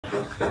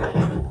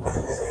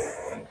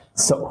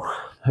So,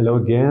 hello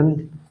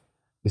again.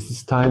 This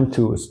is time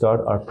to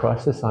start our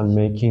process on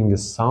making the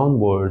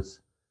soundboards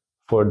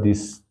for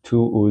these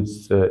two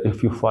ouds.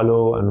 If you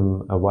follow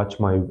and watch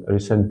my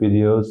recent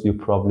videos, you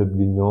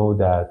probably know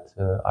that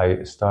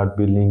I start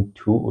building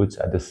two ouds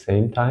at the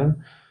same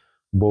time.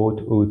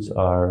 Both ouds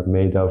are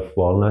made of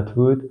walnut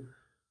wood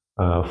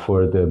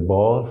for the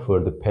ball, for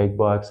the peg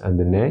box, and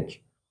the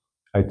neck.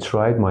 I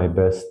tried my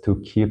best to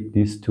keep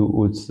these two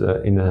ouds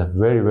in a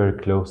very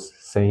close,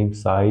 same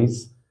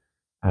size,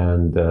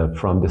 and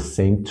from the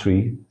same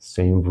tree,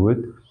 same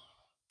wood.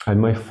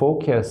 And my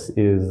focus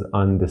is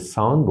on the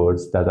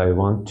soundboards that I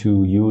want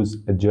to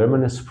use a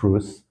German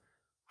spruce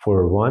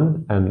for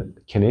one and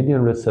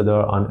Canadian red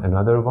cedar on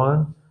another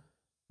one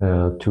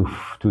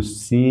to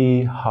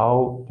see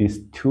how these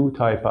two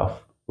type of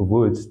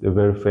woods, the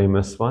very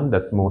famous one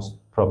that most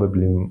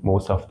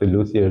of the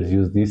luthiers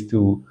use these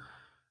two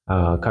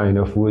kind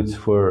of woods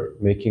for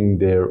making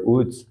their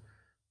ouds.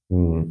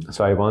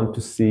 So I want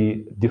to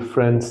see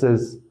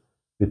differences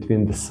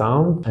between the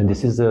sound, and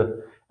this is a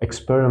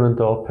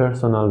experimental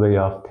personal way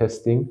of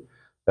testing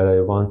that I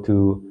want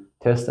to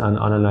test and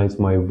analyze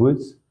my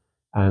woods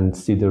and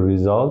see the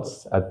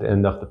results at the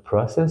end of the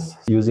process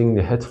using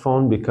the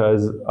headphone,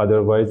 because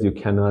otherwise you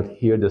cannot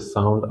hear the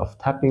sound of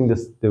tapping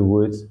the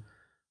woods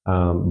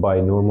by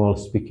normal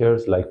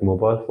speakers like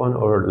mobile phone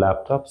or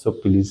laptop. So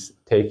please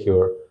take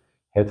your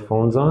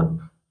headphones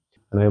on,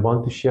 and I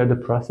want to share the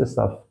process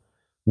of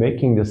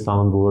making the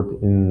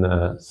soundboard in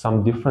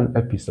some different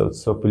episodes.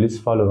 So please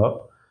follow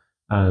up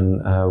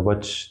and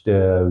watch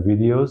the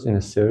videos in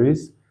a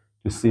series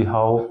to see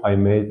how I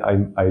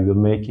will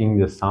making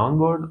the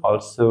soundboard.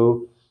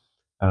 Also,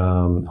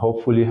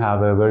 hopefully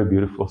have a very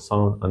beautiful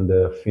sound on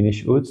the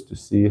finished woods to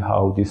see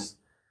how these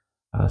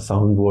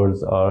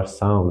soundboards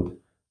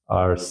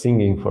are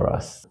singing for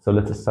us. So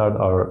let's start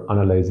our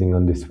analyzing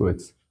on these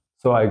woods.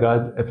 So I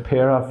got a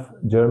pair of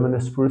German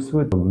spruce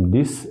wood.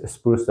 This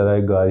spruce that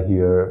I got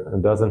here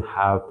doesn't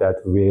have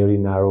that very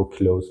narrow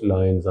close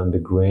lines on the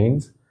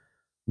grains,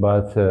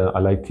 but I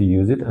like to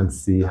use it and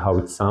see how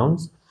it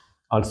sounds.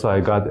 Also, I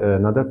got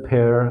another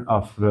pair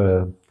of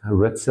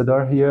red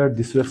cedar here.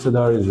 This red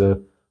cedar is a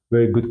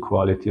very good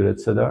quality red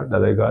cedar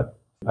that I got.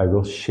 I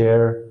will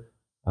share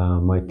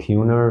my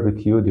tuner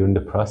with you during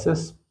the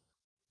process.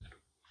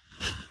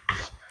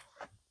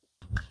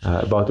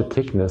 About the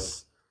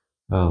thickness,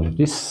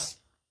 this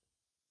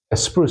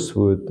spruce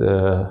wood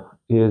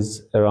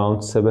is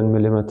around 7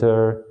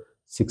 millimeter,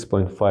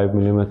 6.5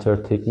 millimeter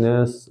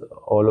thickness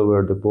all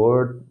over the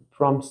board,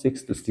 from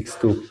 6 to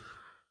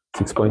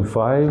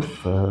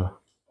 6.5.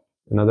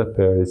 Another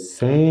pair is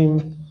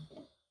same.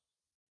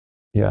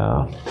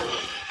 Yeah.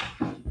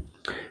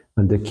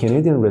 And the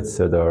Canadian red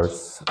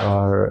cedars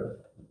are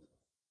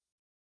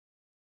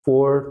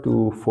 4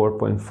 to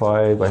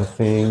 4.5. I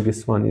think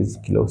this one is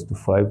close to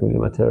 5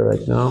 millimeter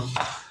right now.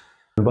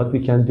 What we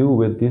can do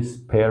with this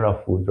pair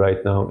of wood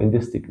right now in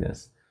this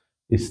thickness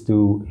is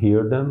to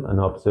hear them and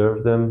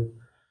observe the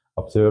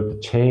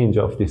change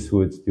of these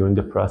woods during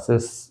the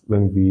process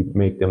when we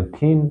make them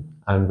thin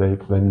and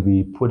when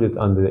we put it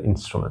on the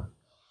instrument.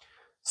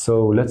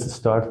 So let's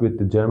start with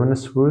the German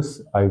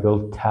spruce. I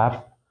will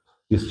tap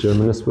this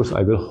German spruce.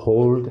 I will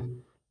hold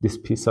this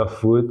piece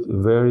of wood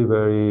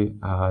very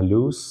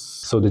loose.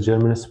 So the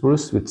German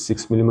spruce with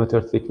 6 millimeter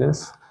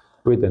thickness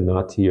with a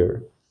knot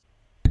here.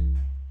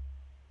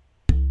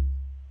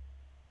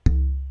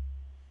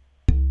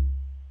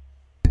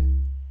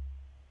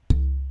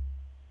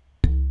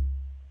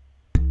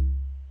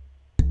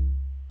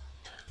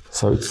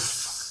 So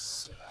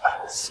it's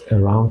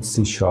around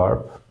C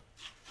sharp.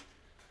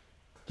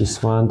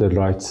 This one, the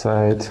right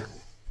side.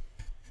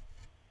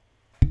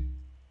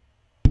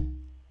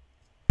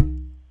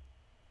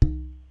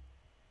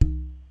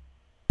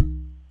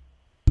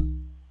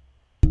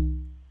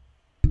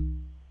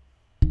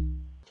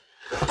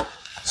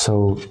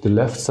 So the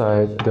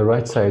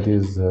right side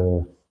is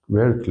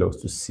very close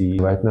to C.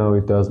 Right now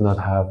it does not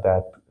have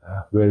that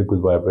very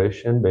good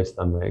vibration based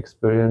on my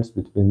experience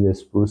between the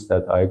spruce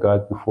that I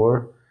got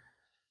before.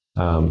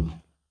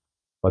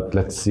 But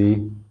let's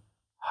see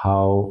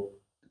how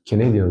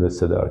Canadian red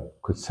cedar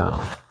could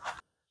sound.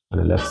 On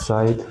the left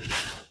side.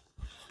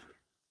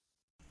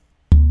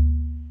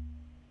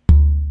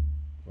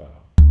 Wow.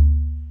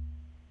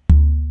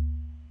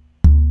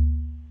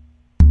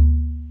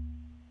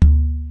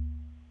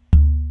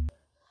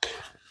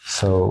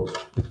 So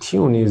the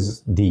tune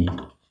is D,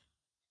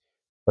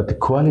 but the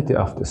quality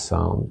of the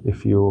sound,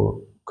 if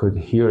you could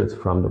hear it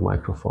from the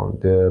microphone,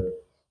 the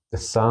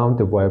sound,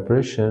 the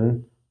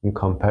vibration in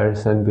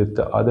comparison with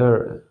the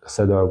other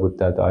cedar wood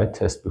that I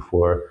tested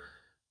before,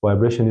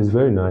 vibration is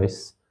very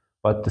nice,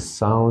 but the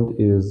sound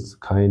is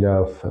kind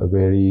of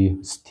very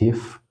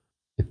stiff.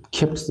 It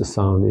keeps the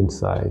sound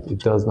inside. It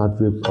does not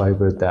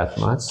vibrate that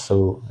much.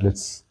 So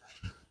let's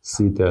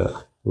see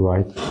the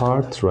right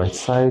part, right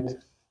side.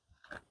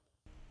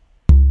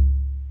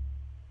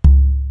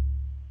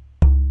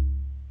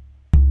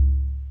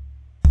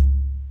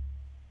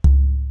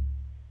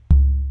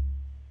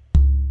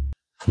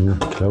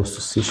 close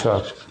to C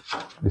sharp.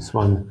 This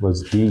one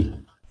was D.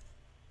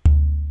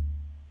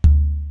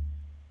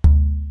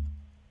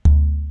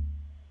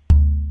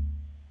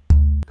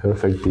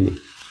 Perfect D.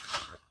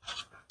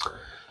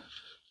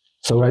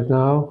 So right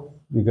now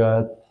we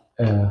got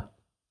a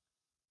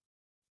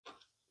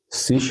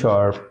C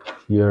sharp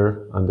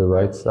here on the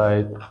right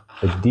side,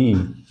 a D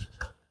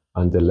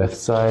on the left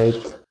side.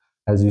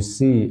 As you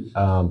see,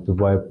 the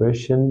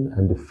vibration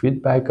and the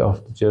feedback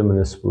of the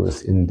German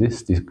spruce in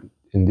this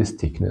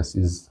thickness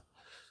is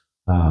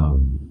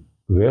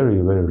very,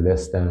 very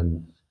less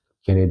than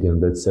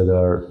Canadian red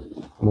cedar.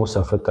 Most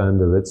of the time,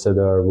 the red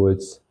cedar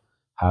woods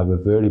have a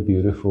very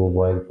beautiful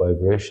wide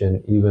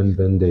vibration, even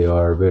when they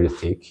are very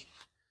thick.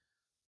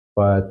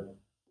 But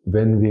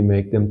when we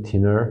make them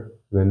thinner,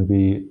 when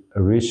we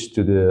reach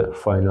to the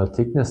final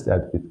thickness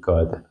that we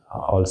got,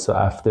 also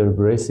after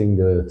bracing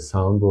the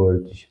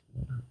soundboard,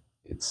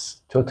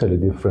 it's totally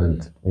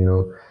different, you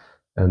know.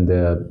 And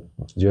the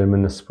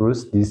German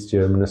spruce, this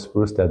German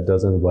spruce that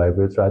doesn't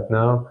vibrate right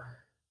now,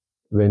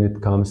 when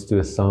it comes to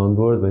a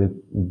soundboard, when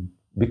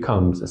it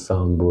becomes a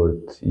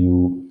soundboard,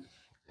 you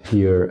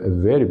hear a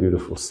very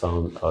beautiful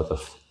sound out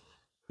of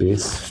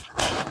this.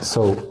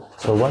 So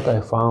what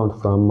I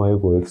found from my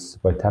woods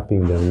by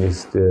tapping them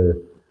is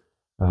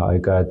I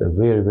got a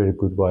very, very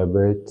good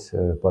vibrate,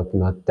 but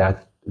not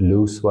that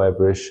loose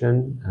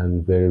vibration,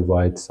 and very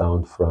wide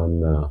sound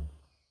from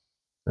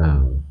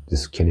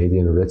this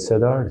Canadian red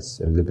cedar. It's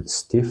a little bit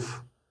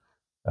stiff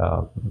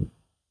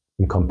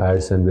in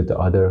comparison with the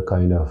other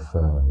kind of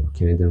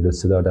Canadian red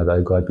cedar that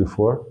I got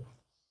before.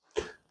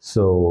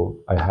 So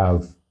I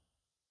have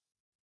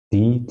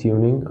D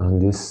tuning on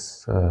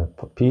this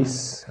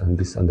piece, and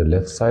this on the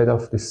left side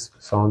of this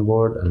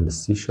soundboard, and the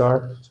C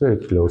sharp. It's very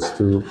close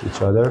to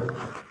each other.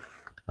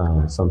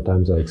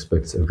 Sometimes I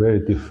expect very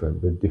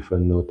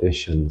different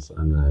notations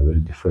and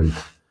very different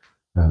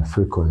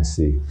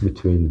frequency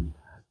between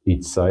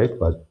each side,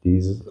 but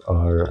these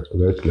are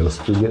very close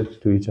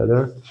to each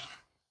other.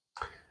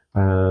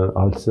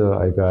 Also,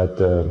 I got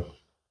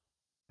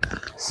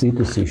C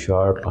to C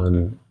sharp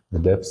on the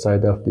left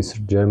side of this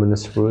German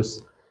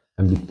spruce,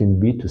 and between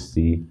B to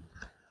C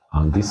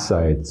on these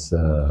sides.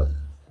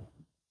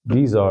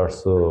 These are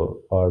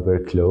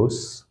very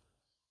close.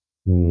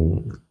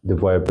 The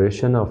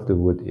vibration of the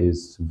wood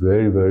is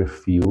very, very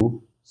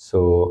few,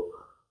 so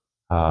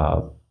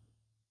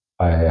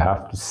I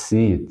have to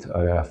see it.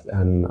 I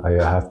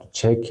have to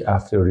check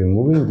after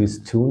removing these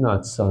two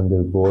nuts on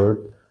the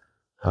board.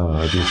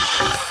 These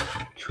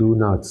two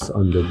nuts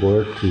on the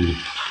board to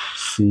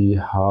see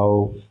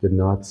how the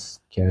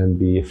nuts can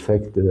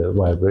affect the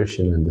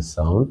vibration and the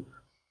sound.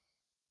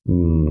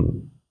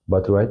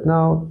 But right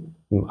now,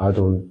 I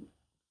don't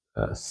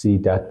see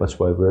that much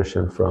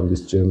vibration from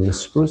this German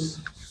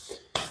spruce.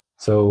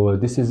 So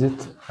this is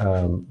it.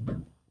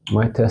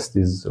 My test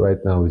is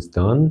right now is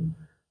done.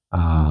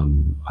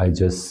 I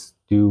just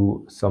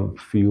do some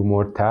few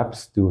more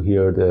taps to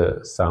hear the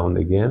sound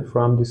again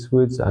from these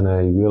woods, and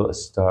I will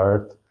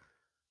start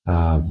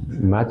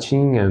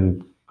matching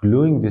and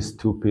gluing these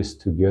two pieces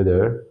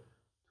together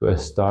to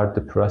start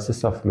the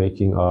process of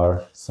making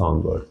our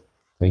soundboard.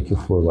 Thank you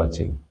for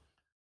watching.